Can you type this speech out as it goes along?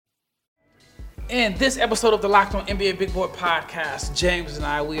In this episode of the Locked On NBA Big Board podcast, James and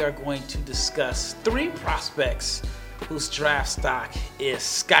I, we are going to discuss three prospects whose draft stock is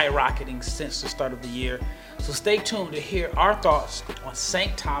skyrocketing since the start of the year. So stay tuned to hear our thoughts on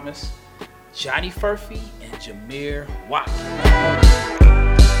St. Thomas, Johnny Furphy, and Jamir Watkins.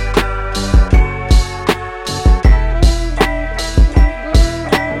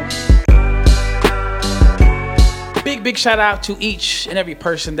 Big shout out to each and every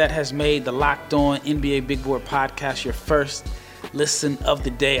person that has made the Locked On NBA Big Board podcast your first listen of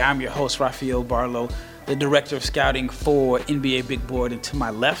the day. I'm your host, Rafael Barlow, the director of scouting for NBA Big Board. And to my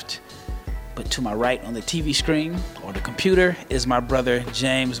left, but to my right on the TV screen or the computer, is my brother,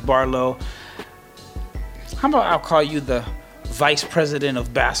 James Barlow. How about I'll call you the vice president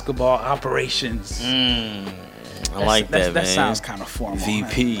of basketball operations? I like that, man. That sounds kind of formal.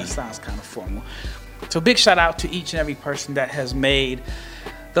 VP. That sounds kind of formal. So big shout out to each and every person that has made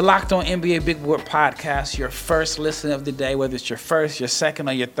the Locked On NBA Big Board podcast your first listen of the day, whether it's your first, your second,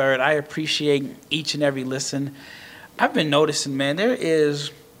 or your third. I appreciate each and every listen. I've been noticing, man, there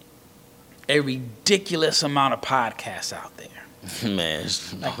is a ridiculous amount of podcasts out there. Man,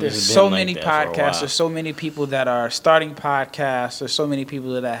 there's so many podcasts. There's so many people that are starting podcasts. There's so many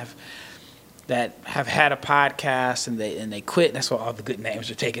people that have had a podcast and they quit. That's why all the good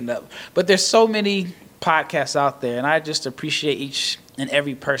names are taken up. But there's so many podcasts out there, and I just appreciate each and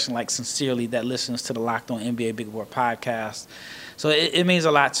every person, like sincerely, that listens to the Locked On NBA Big Board podcast. So it means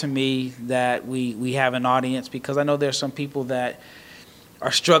a lot to me that we have an audience, because I know there's some people that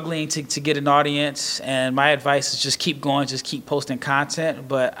are struggling to get an audience, and my advice is just keep going, just keep posting content.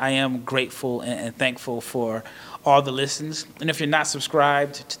 But I am grateful and thankful for all the listens. And if you're not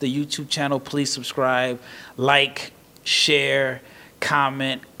subscribed to the YouTube channel, please subscribe, like, share,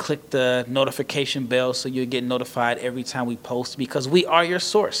 comment, click the notification bell so you'll get notified every time we post, because we are your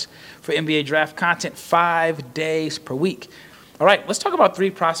source for NBA draft content 5 days per week. All right, let's talk about three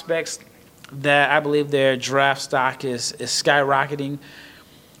prospects that I believe their draft stock is skyrocketing.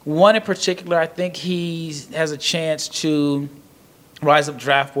 One in particular, I think he has a chance to rise up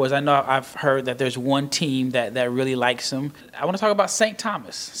draft boards. I know I've heard that there's one team that really likes him. I want to talk about St.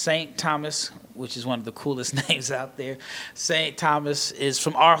 Thomas. St. Thomas, which is one of the coolest names out there. St. Thomas is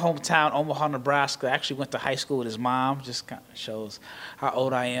from our hometown, Omaha, Nebraska. I actually went to high school with his mom. Just kind of shows how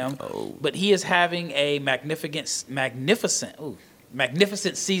old I am. Oh. But he is having a magnificent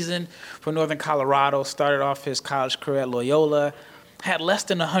season for Northern Colorado. Started off his college career at Loyola. Had less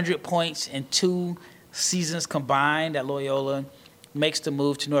than 100 points in 2 seasons combined at Loyola. Makes the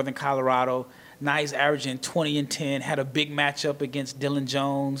move to Northern Colorado. Now he's averaging 20 and 10. Had a big matchup against Dylan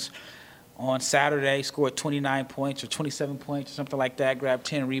Jones on Saturday. Scored 29 points or 27 points or something like that. Grabbed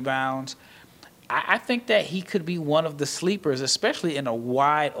 10 rebounds. I think that he could be one of the sleepers, especially in a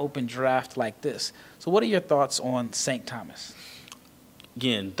wide open draft like this. So what are your thoughts on St. Thomas?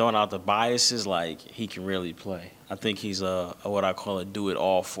 Again, throwing out the biases, like, he can really play. I think he's a what I call a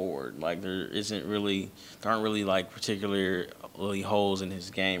do-it-all forward. Like, there aren't really like particularly holes in his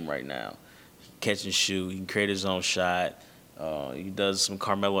game right now. He can catch and shoot. He can create his own shot. He does some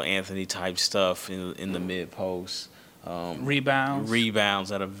Carmelo Anthony type stuff in the mid post.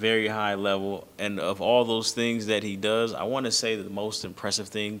 Rebounds at a very high level. And of all those things that he does, I want to say that the most impressive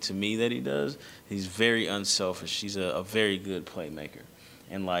thing to me that he does, he's very unselfish. He's a very good playmaker.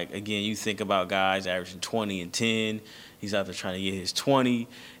 And, like, again, you think about guys averaging 20 and 10. He's out there trying to get his 20.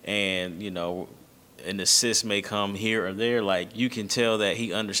 And, you know, an assist may come here or there. Like, you can tell that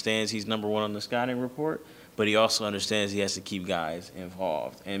he understands he's number one on the scouting report, but he also understands he has to keep guys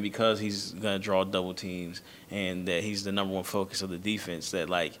involved. And because he's going to draw double teams and that he's the number one focus of the defense, that,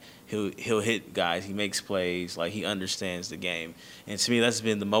 like, he'll hit guys, he makes plays, like, he understands the game. And to me, that's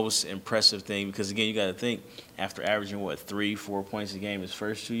been the most impressive thing, because, again, you got to think, after averaging, 3-4 points a game his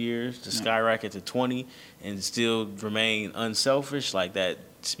first 2 years, to skyrocket to 20 and still remain unselfish, like, that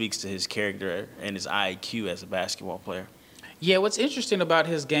speaks to his character and his IQ as a basketball player. Yeah, what's interesting about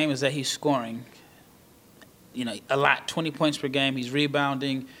his game is that he's scoring, a lot, 20 points per game. He's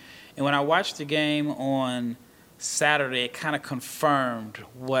rebounding. And when I watched the game on Saturday, it kind of confirmed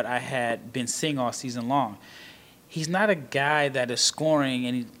what I had been seeing all season long. He's not a guy that is scoring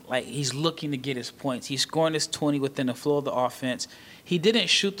and he's looking to get his points. He's scoring his 20 within the flow of the offense. He didn't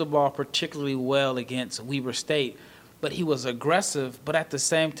shoot the ball particularly well against Weber State, but he was aggressive, but at the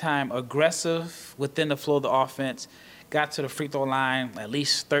same time aggressive within the flow of the offense. Got to the free throw line at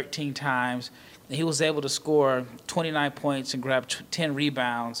least 13 times. And he was able to score 29 points and grab 10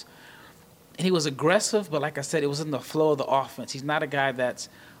 rebounds. And he was aggressive, but like I said, it was in the flow of the offense. He's not a guy that's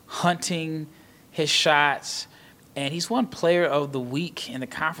hunting his shots And he's won Player of the Week in the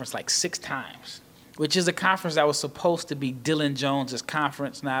conference like 6 times, which is a conference that was supposed to be Dylan Jones'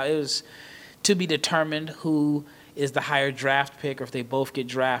 conference. Now, it was to be determined who is the higher draft pick or if they both get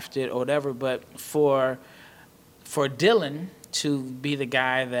drafted or whatever. But for Dylan to be the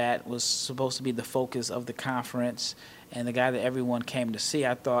guy that was supposed to be the focus of the conference and the guy that everyone came to see,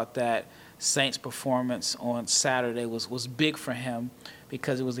 I thought that Saints' performance on Saturday was big for him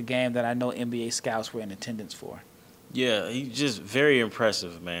because it was a game that I know NBA scouts were in attendance for. Yeah, he's just very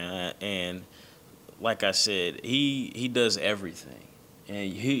impressive, man. And like I said, he does everything.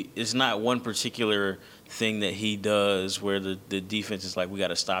 And it's not one particular thing that he does where the defense is like, we got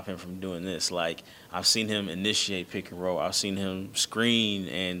to stop him from doing this. Like, I've seen him initiate pick and roll. I've seen him screen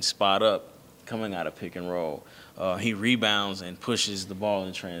and spot up coming out of pick and roll. He rebounds and pushes the ball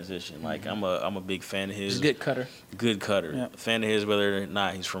in transition. Like, I'm a big fan of his. He's a good cutter. Good cutter. Yeah. Fan of his whether or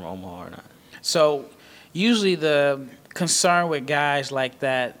not he's from Omaha or not. So usually the concern with guys like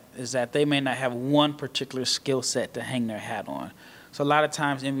that is that they may not have one particular skill set to hang their hat on. So a lot of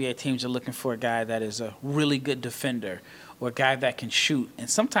times NBA teams are looking for a guy that is a really good defender or a guy that can shoot. And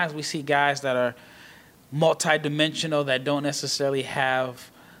sometimes we see guys that are multidimensional that don't necessarily have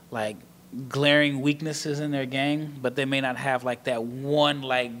like glaring weaknesses in their game, but they may not have like that one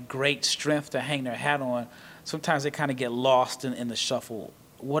like great strength to hang their hat on. Sometimes they kind of get lost in the shuffle.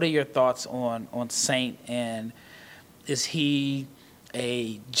 What are your thoughts on Saint, and is he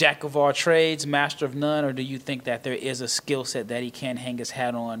a jack of all trades, master of none, or do you think that there is a skill set that he can hang his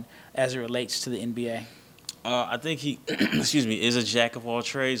hat on as it relates to the NBA? I think he, is a jack of all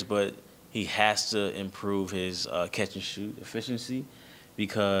trades, but he has to improve his catch and shoot efficiency,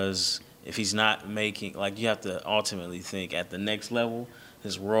 because if he's not making, like, you have to ultimately think at the next level,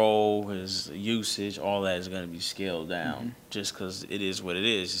 his role, his usage, all that is going to be scaled down, just because it is what it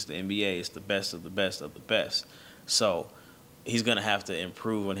is. It's the NBA. It's the best of the best of the best. So he's going to have to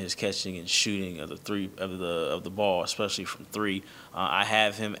improve on his catching and shooting of the ball, especially from three. I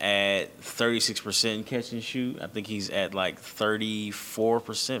have him at 36% catch and shoot. I think he's at like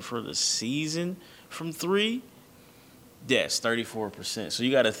 34% for the season from three. Yes, 34%. So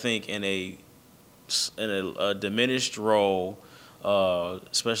you got to think in a diminished role,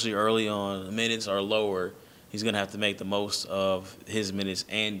 especially early on, the minutes are lower. He's going to have to make the most of his minutes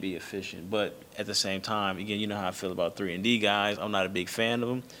and be efficient. But at the same time, again, you know how I feel about 3-and-D guys. I'm not a big fan of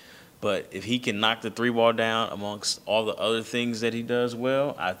them. But if he can knock the three ball down amongst all the other things that he does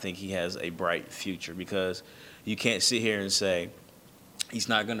well, I think he has a bright future, because you can't sit here and say he's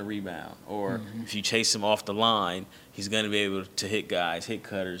not going to rebound. Or if you chase him off the line, he's going to be able to hit guys, hit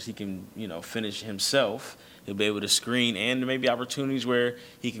cutters. He can, finish himself. He'll be able to screen, and there may be opportunities where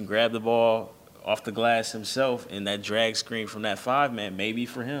he can grab the ball off the glass himself, and that drag screen from that 5-man may be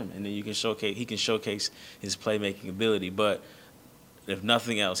for him, and then he can showcase his playmaking ability. But if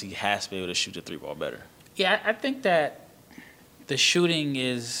nothing else, he has to be able to shoot the three ball better. Yeah, I think that the shooting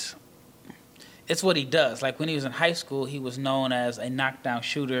it's what he does. Like when he was in high school, he was known as a knockdown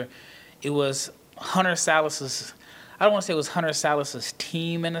shooter. It was Hunter Salas's, I don't want to say it was Hunter Salas's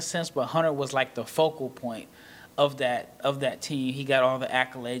team in a sense, but Hunter was like the focal point of that team. He got all the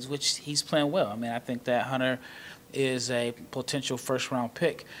accolades, which he's playing well. I mean, I think that Hunter is a potential first-round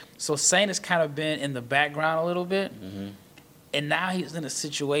pick. So Saint has kind of been in the background a little bit, and now he's in a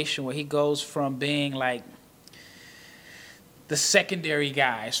situation where he goes from being like the secondary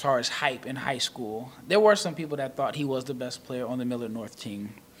guy as far as hype in high school. There were some people that thought he was the best player on the Millard North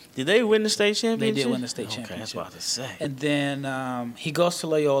team. Did they win the state championship? They did win the state championship. Okay, that's what I was about to say. And then he goes to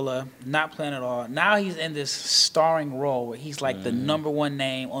Loyola, not playing at all. Now he's in this starring role where he's like the number one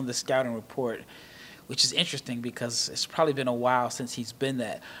name on the scouting report, which is interesting because it's probably been a while since he's been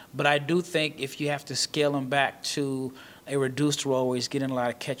that. But I do think if you have to scale him back to a reduced role where he's getting a lot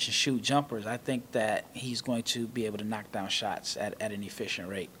of catch-and-shoot jumpers, I think that he's going to be able to knock down shots at an efficient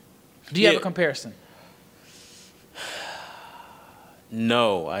rate. Do you have a comparison?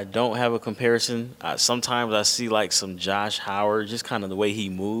 No, I don't have a comparison. Sometimes I see like some Josh Howard, just kind of the way he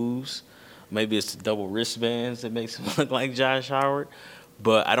moves. Maybe it's the double wristbands that makes him look like Josh Howard.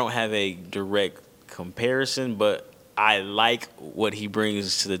 But I don't have a direct comparison, but I like what he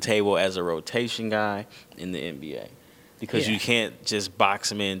brings to the table as a rotation guy in the NBA. Because you can't just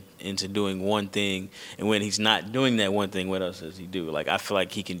box him into doing one thing, and when he's not doing that one thing, what else does he do? Like, I feel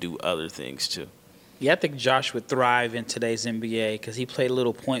like he can do other things too. Yeah, I think Josh would thrive in today's NBA because he played a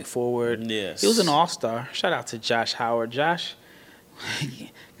little point forward. Yes. He was an all-star. Shout out to Josh Howard. Josh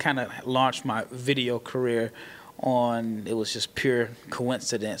kind of launched my video career on, it was just pure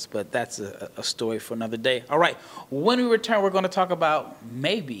coincidence, but that's a story for another day. All right, when we return, we're going to talk about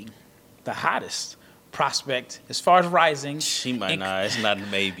maybe the hottest prospect as far as rising. She might not. It's not a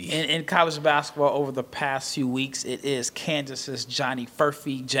maybe. In college basketball over the past few weeks, it is Kansas's Johnny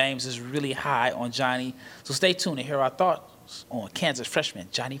Furphy. James is really high on Johnny. So stay tuned to hear our thoughts on Kansas freshman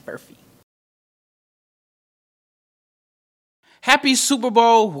Johnny Furphy. Happy Super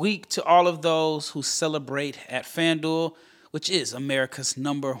Bowl week to all of those who celebrate at FanDuel, which is America's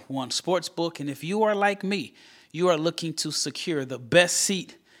 #1 sports book. And if you are like me, you are looking to secure the best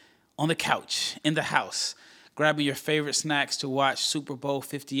seat on the couch, in the house, grabbing your favorite snacks to watch Super Bowl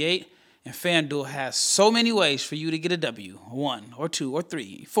 58. And FanDuel has so many ways for you to get a W, 1 or 2 or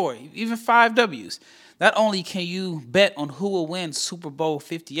 3, 4, even 5 Ws. Not only can you bet on who will win Super Bowl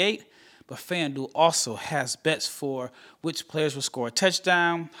 58, but FanDuel also has bets for which players will score a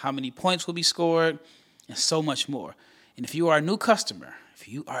touchdown, how many points will be scored, and so much more. And if you are a new customer,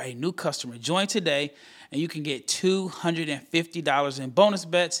 join today and you can get $250 in bonus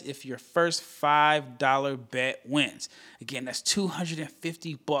bets if your first $5 bet wins. Again, that's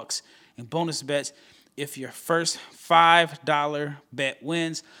 $250 in bonus bets if your first $5 bet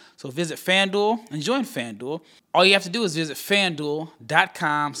wins. So visit FanDuel and join FanDuel. All you have to do is visit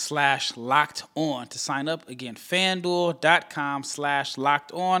FanDuel.com/lockedon to sign up. Again,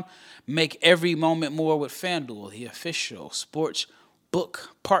 FanDuel.com/lockedon. Make every moment more with FanDuel, the official sports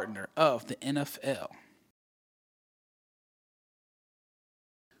book partner of the NFL.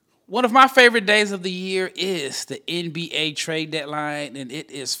 One of my favorite days of the year is the NBA trade deadline, and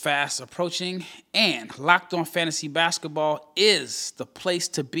it is fast approaching. And Locked On Fantasy Basketball is the place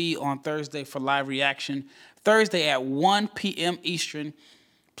to be on Thursday for live reaction. Thursday at 1 p.m. Eastern.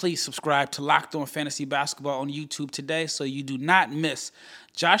 Please subscribe to Locked On Fantasy Basketball on YouTube today so you do not miss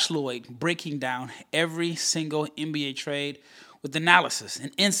Josh Lloyd breaking down every single NBA trade with analysis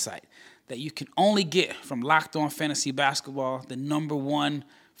and insight that you can only get from Locked On Fantasy Basketball, the #1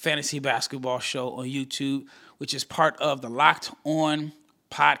 fantasy basketball show on YouTube, which is part of the Locked On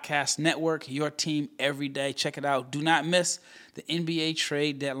Podcast Network, your team every day. Check it out. Do not miss the NBA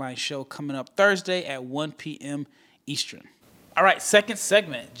trade deadline show coming up Thursday at 1 p.m. Eastern. All right, second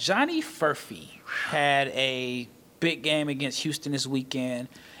segment. Johnny Furphy had a big game against Houston this weekend.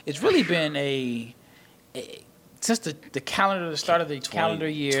 It's really been since the start of the calendar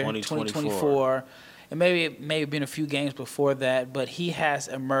year, 2024. And maybe it may have been a few games before that, but he has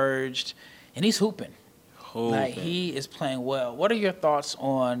emerged, and he's hooping. Like, he is playing well. What are your thoughts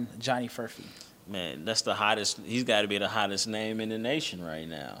on Johnny Furphy? Man, that's the hottest. He's got to be the hottest name in the nation right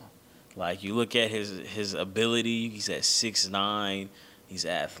now. Like, you look at his ability. He's at 6'9". He's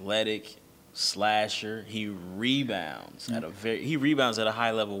athletic, slasher. He rebounds at a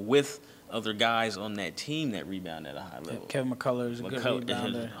high level with other guys on that team that rebound at a high level. Kevin McCullough is a good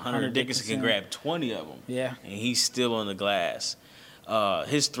rebounder. Hunter Dickinson can grab 20 of them. Yeah. And he's still on the glass.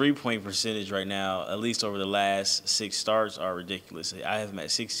 His three-point percentage right now, at least over the last 6 starts, are ridiculous. I have him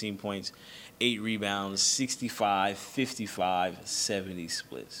at 16 points, 8 rebounds, 65, 55, 70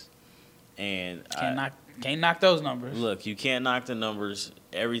 splits. And can't knock those numbers. Look, you can't knock the numbers.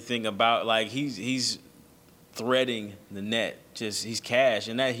 Everything about, like, he's threading the net. Just, he's cash.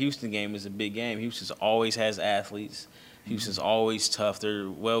 And that Houston game is a big game. Houston always has athletes. Houston's always tough. They're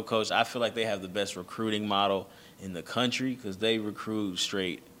well coached. I feel like they have the best recruiting model in the country because they recruit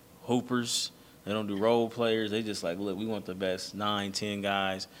straight hoopers. They don't do role players. They just like, look, we want the best 9, 10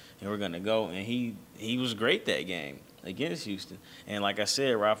 guys, and we're going to go. And he was great that game against Houston. And like I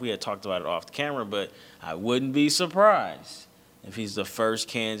said, Ralph, we had talked about it off the camera, but I wouldn't be surprised if he's the first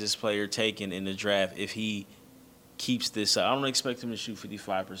Kansas player taken in the draft if he keeps this up. I don't expect him to shoot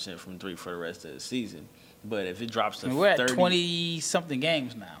 55% from 3 for the rest of the season. But if it drops to 30... We're at 20-something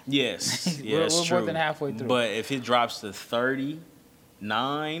games now. Yes. We're more than halfway through. But if it drops to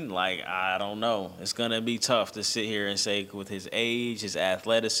 39, like, I don't know. It's going to be tough to sit here and say with his age, his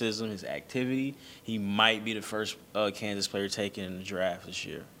athleticism, his activity, he might be the first Kansas player taken in the draft this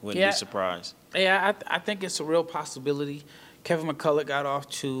year. Wouldn't be surprised. Yeah, I think it's a real possibility. Kevin McCullough got off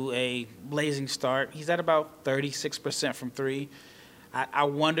to a blazing start. He's at about 36% from 3. I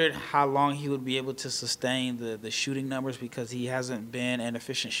wondered how long he would be able to sustain the shooting numbers because he hasn't been an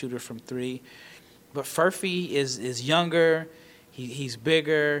efficient shooter from 3. But Furphy is younger. He's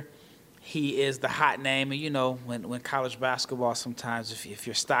bigger. He is the hot name. And, you know, when college basketball sometimes, if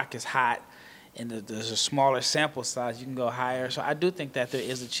your stock is hot and there's a smaller sample size, you can go higher. So I do think that there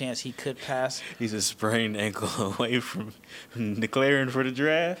is a chance he could pass. He's a sprained ankle away from declaring for the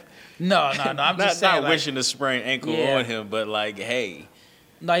draft. No. I'm just saying, not wishing a sprained ankle on him, but like, hey.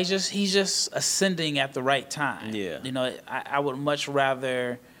 No, he's just ascending at the right time. Yeah. You know, I would much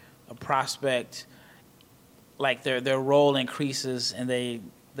rather a prospect like their role increases and they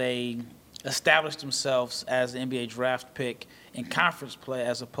established themselves as the NBA draft pick in conference play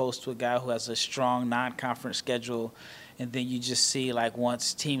as opposed to a guy who has a strong non-conference schedule. And then you just see, like,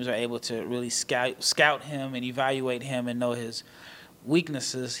 once teams are able to really scout him and evaluate him and know his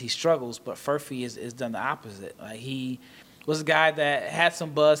weaknesses, he struggles. But Furphy is done the opposite. Like, he was a guy that had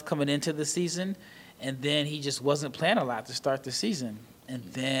some buzz coming into the season, and then he just wasn't playing a lot to start the season. And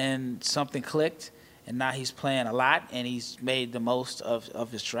then something clicked, and now he's playing a lot, and he's made the most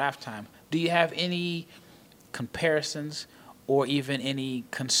of his draft time. Do you have any comparisons or even any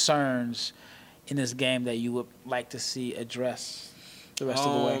concerns in this game that you would like to see addressed the rest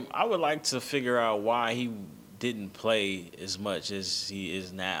of the way? I would like to figure out why he didn't play as much as he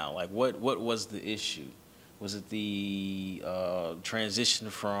is now. Like, what was the issue? Was it the transition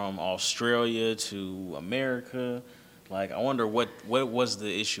from Australia to America? Like, I wonder what was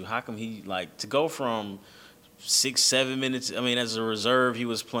the issue? How come he, like, to go from 6-7 minutes? I mean, as a reserve, he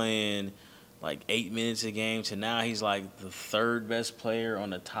was playing like 8 minutes a game to now he's like the third best player on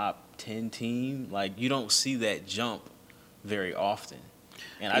the top 10 team. Like, you don't see that jump very often.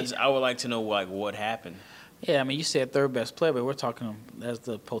 And I would like to know, like, what happened. Yeah, I mean, you said third best player, but we're talking as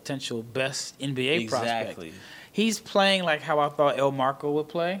the potential best NBA prospect. Exactly. He's playing like how I thought El Marco would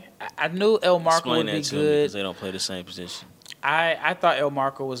play. I knew El Marco would be good. Because they don't play the same position. I thought El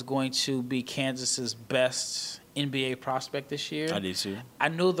Marco was going to be Kansas's best NBA prospect this year. I did too. I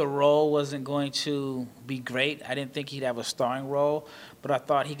knew the role wasn't going to be great. I didn't think he'd have a starring role, but I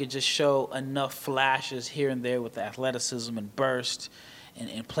thought he could just show enough flashes here and there with the athleticism and burst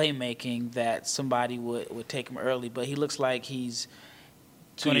and playmaking that somebody would take him early. But he looks like he's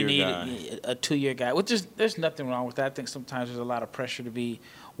going to need a 2-year guy, which is, there's nothing wrong with that. I think sometimes there's a lot of pressure to be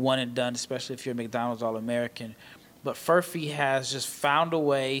one and done, especially if you're a McDonald's All-American. But Furphy has just found a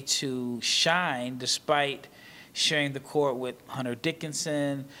way to shine despite sharing the court with Hunter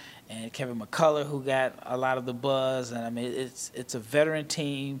Dickinson and Kevin McCullough, who got a lot of the buzz. And, I mean, it's a veteran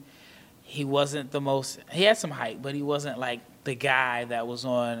team. He wasn't the most – he had some hype, but he wasn't like the guy that was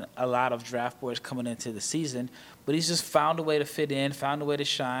on a lot of draft boards coming into the season. But he's just found a way to fit in, found a way to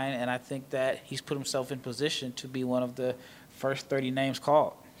shine, and I think that he's put himself in position to be one of the first 30 names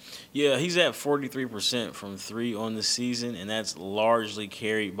called. Yeah, he's at 43% from three on the season, and that's largely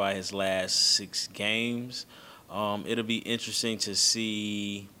carried by his last 6 games. It'll be interesting to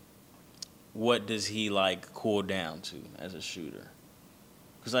see what does he, like, cool down to as a shooter.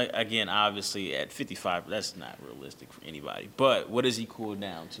 Because, like, again, obviously at 55, that's not realistic for anybody. But what does he cool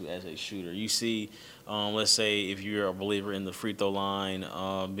down to as a shooter? You see, let's say if you're a believer in the free throw line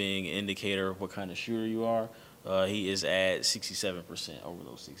being an indicator of what kind of shooter you are, he is at 67% over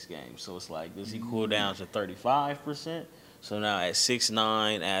those 6 games. So it's like, does he cool down to 35%? So now at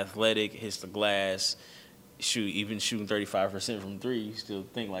 6'9", athletic, hits the glass, even shooting 35% from three, you still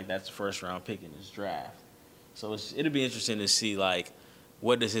think like that's the first round pick in this draft. So it'll be interesting to see, like,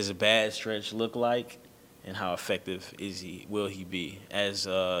 what does his bad stretch look like and how effective will he be as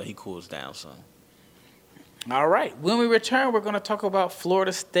he cools down some. All right. When we return, we're going to talk about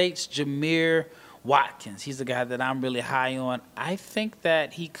Florida State's Jamir Watkins. He's the guy that I'm really high on. I think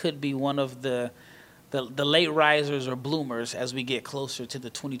that he could be one of the late risers or bloomers as we get closer to the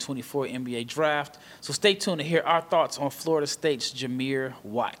 2024 NBA draft. So stay tuned to hear our thoughts on Florida State's Jamir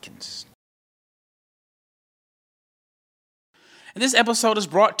Watkins. And this episode is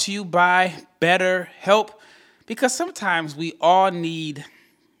brought to you by BetterHelp, because sometimes we all need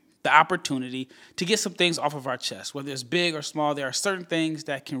the opportunity to get some things off of our chest, whether it's big or small. There are certain things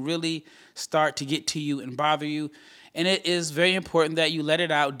that can really start to get to you and bother you, and it is very important that you let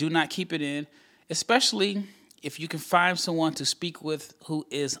it out. Do not keep it in, especially if you can find someone to speak with who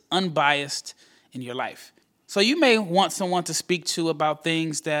is unbiased in your life. So you may want someone to speak to about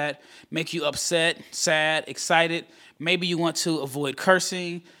things that make you upset, sad, excited. Maybe you want to avoid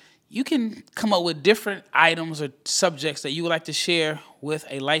cursing. You can come up with different items or subjects that you would like to share with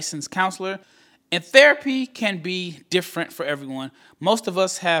a licensed counselor. And therapy can be different for everyone. Most of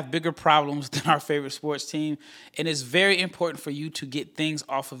us have bigger problems than our favorite sports team, and it's very important for you to get things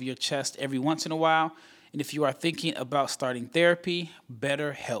off of your chest every once in a while. And if you are thinking about starting therapy,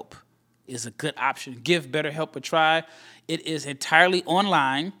 BetterHelp is a good option. Give BetterHelp a try. It is entirely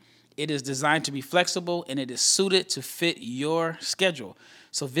online. It is designed to be flexible, and it is suited to fit your schedule.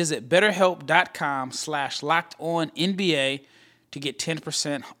 So visit BetterHelp.com/LockedOnNBA to get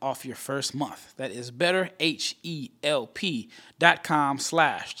 10% off your first month. That is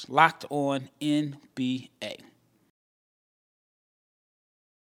BetterHelp.com/LockedOnNBA.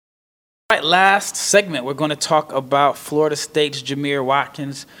 All right, last segment, we're going to talk about Florida State's Jamir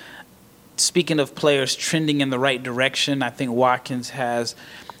Watkins. Speaking of players trending in the right direction, I think Watkins has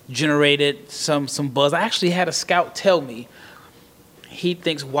generated some buzz. I actually had a scout tell me he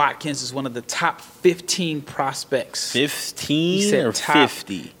thinks Watkins is one of the top 15 prospects. 15 or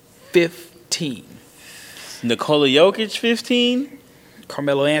 50? 15. Nikola Jokic 15?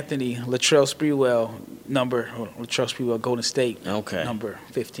 Carmelo Anthony, Latrell Sprewell Golden State number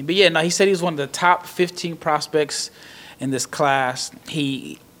 15. But yeah, no, he said he was one of the top 15 prospects in this class.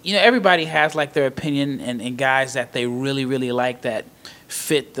 Everybody has like their opinion and guys that they really, really like that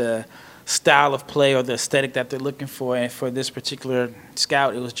fit the style of play or the aesthetic that they're looking for. And for this particular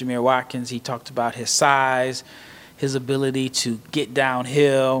scout, it was Jamir Watkins. He talked about his size, his ability to get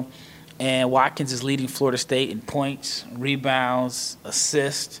downhill. And Watkins is leading Florida State in points, rebounds,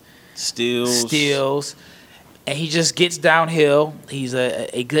 assists, steals. And he just gets downhill. He's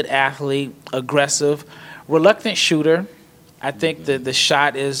a good athlete, aggressive, reluctant shooter. I think that the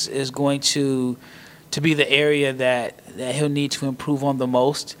shot is going to be the area that he'll need to improve on the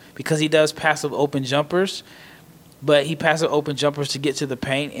most, because he does passive open jumpers, but he passes open jumpers to get to the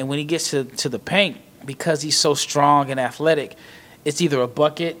paint. And when he gets to the paint, because he's so strong and athletic, it's either a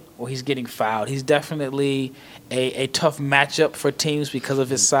bucket or he's getting fouled. He's definitely a tough matchup for teams because of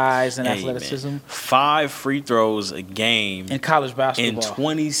his size and athleticism. Man. 5 free throws a game in college basketball. In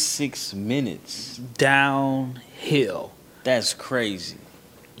 26 minutes. Downhill. That's crazy.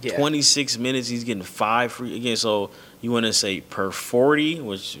 Yeah. 26 minutes, he's getting 5 free. Again, so you want to say per 40,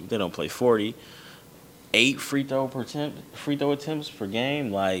 which they don't play 40, 8 free throw attempts per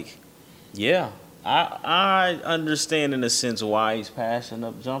game. Like, yeah. I understand in a sense why he's passing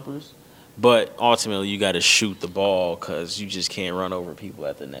up jumpers, but ultimately you got to shoot the ball because you just can't run over people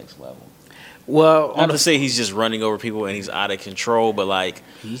at the next level. Well, not to say he's just running over people and he's out of control, but like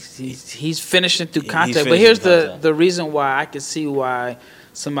he's finishing through contact. But here's the reason why I can see why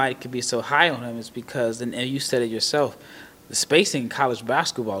somebody could be so high on him is because, and you said it yourself, the spacing in college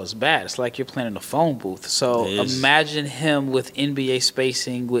basketball is bad. It's like you're playing in a phone booth. So imagine him with NBA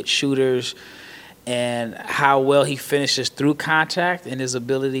spacing, with shooters, and how well he finishes through contact and his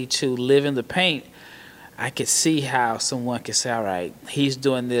ability to live in the paint. I could see how someone could say, all right, he's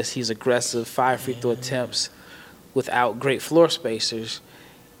doing this, he's aggressive, 5 free throw attempts without great floor spacers.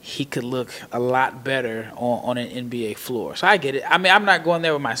 He could look a lot better on an NBA floor. So I get it. I mean, I'm not going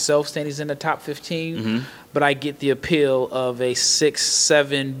there with myself saying he's in the top 15, but I get the appeal of a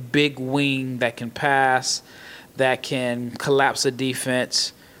 6'7" big wing that can pass, that can collapse a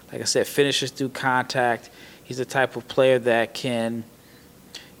defense. Like I said, finishes through contact. He's the type of player that can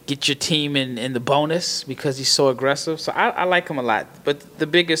get your team in the bonus because he's so aggressive. So I like him a lot. But the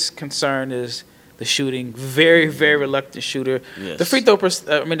biggest concern is the shooting. Very, very reluctant shooter. Yes. The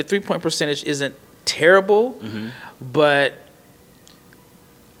the 3-point percentage isn't terrible, but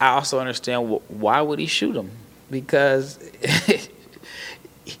I also understand why would he shoot him? Because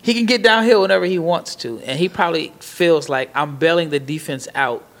he can get downhill whenever he wants to, and he probably feels like I'm bailing the defense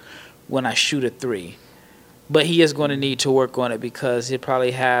out when I shoot a 3. But he is going to need to work on it because he'll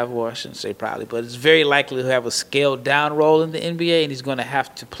probably have, well, I shouldn't say probably, but it's very likely he'll have a scaled down role in the NBA, and he's going to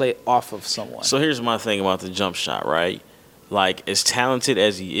have to play off of someone. So here's my thing about the jump shot, right? Like, as talented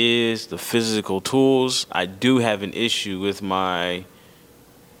as he is, the physical tools, I do have an issue with my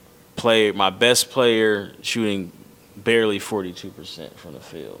best player shooting barely 42% from the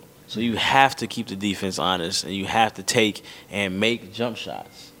field. So you have to keep the defense honest, and you have to take and make jump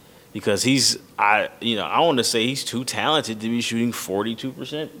shots. Because I want to say he's too talented to be shooting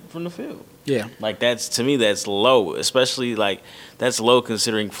 42% from the field. Yeah. Like, to me, that's low. Especially, like, that's low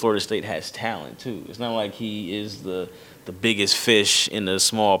considering Florida State has talent, too. It's not like he is the biggest fish in a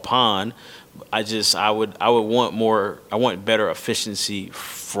small pond. I would want more. I want better efficiency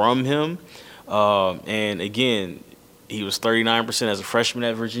from him. And, again, he was 39% as a freshman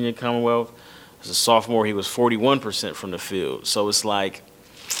at Virginia Commonwealth. As a sophomore, he was 41% from the field. So it's like,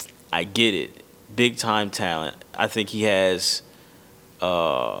 I get it. Big-time talent. I think he has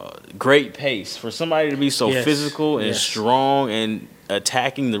great pace. For somebody to be so physical and strong and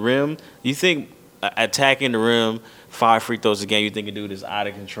attacking the rim, you think attacking the rim, 5 free throws a game, you think a dude is out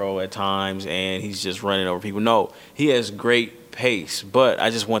of control at times and he's just running over people. No, he has great pace, but I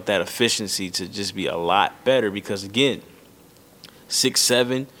just want that efficiency to just be a lot better because, again,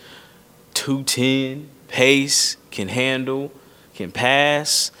 6'7", 210, pace, can handle, can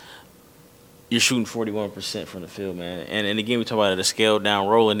pass. You're shooting 41% from the field, man. And again, we talk about a scaled down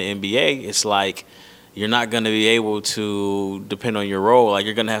role in the NBA. It's like you're not going to be able to depend on your role. Like,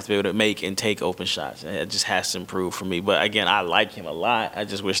 you're going to have to be able to make and take open shots. And it just has to improve for me. But, again, I like him a lot. I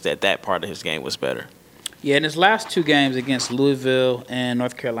just wish that part of his game was better. Yeah, in his last 2 games against Louisville and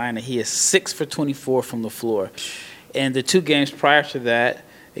North Carolina, he is 6 for 24 from the floor. And the 2 games prior to that,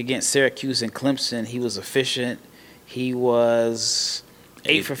 against Syracuse and Clemson, he was efficient. He was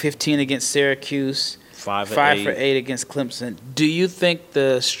 8 for 15 against Syracuse. 5 for 8 against Clemson. Do you think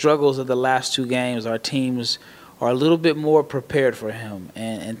the struggles of the last two games, our teams are a little bit more prepared for him,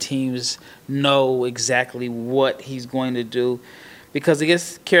 and teams know exactly what he's going to do? Because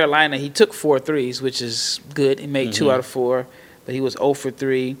against Carolina, he took 4 threes, which is good. He made 2 out of 4, but he was 0 for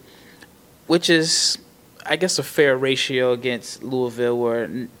 3, which is, I guess, a fair ratio against Louisville,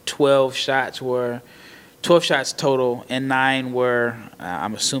 where 12 shots total, and 9 were,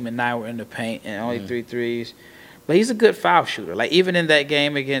 I'm assuming 9 were in the paint, and only 3 threes. But he's a good foul shooter. Like, even in that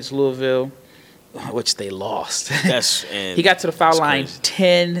game against Louisville, which they lost, he got to the foul line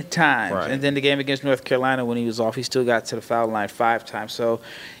 10 times. Right. And then the game against North Carolina, when he was off, he still got to the foul line 5 times. So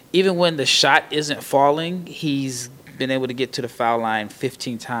even when the shot isn't falling, he's been able to get to the foul line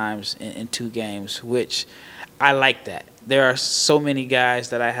 15 times in 2 games, which I like that. There are so many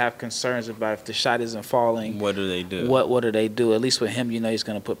guys that I have concerns about if the shot isn't falling. What do they do? What do they do? At least with him, he's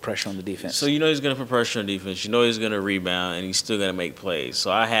going to put pressure on the defense. So he's going to put pressure on defense. He's going to rebound, and he's still going to make plays.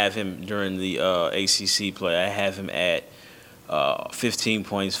 So I have him during the ACC play. I have him at 15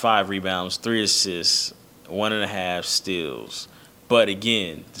 points, 5 rebounds, 3 assists, 1.5 steals. But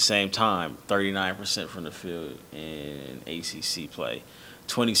again, at the same time, 39% from the field in ACC play,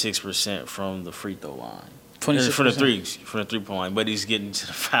 26% from the free throw line. 26% from the 3-point line, but he's getting to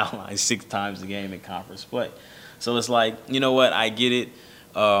the foul line 6 times a game in conference play. So it's like, you know what, I get it.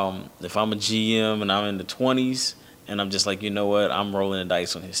 If I'm a GM and I'm in the 20s and I'm just like, you know what, I'm rolling the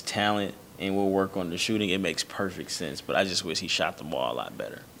dice on his talent and we'll work on the shooting, it makes perfect sense. But I just wish he shot the ball a lot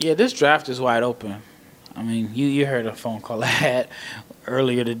better. Yeah, this draft is wide open. I mean, you heard a phone call I had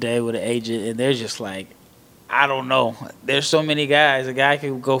earlier today with an agent, and they're just like, I don't know. There's so many guys. A guy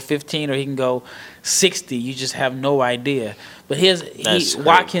can go 15 or he can go 60. You just have no idea. But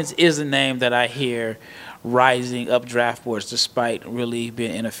Watkins is a name that I hear rising up draft boards despite really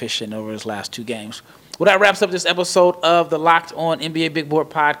being inefficient over his last 2 games. Well, that wraps up this episode of the Locked On NBA Big Board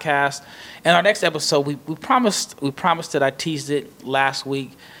podcast. And our next episode, we promised that I teased it last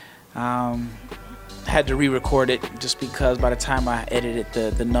week. Had to re-record it just because by the time I edited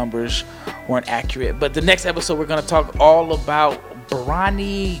the numbers weren't accurate. But the next episode, we're going to talk all about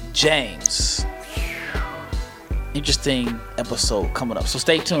Bronny James. Interesting episode coming up. So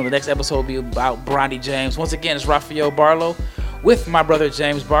stay tuned. The next episode will be about Bronny James. Once again, it's Rafael Barlow with my brother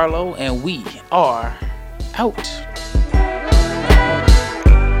James Barlow, and we are out.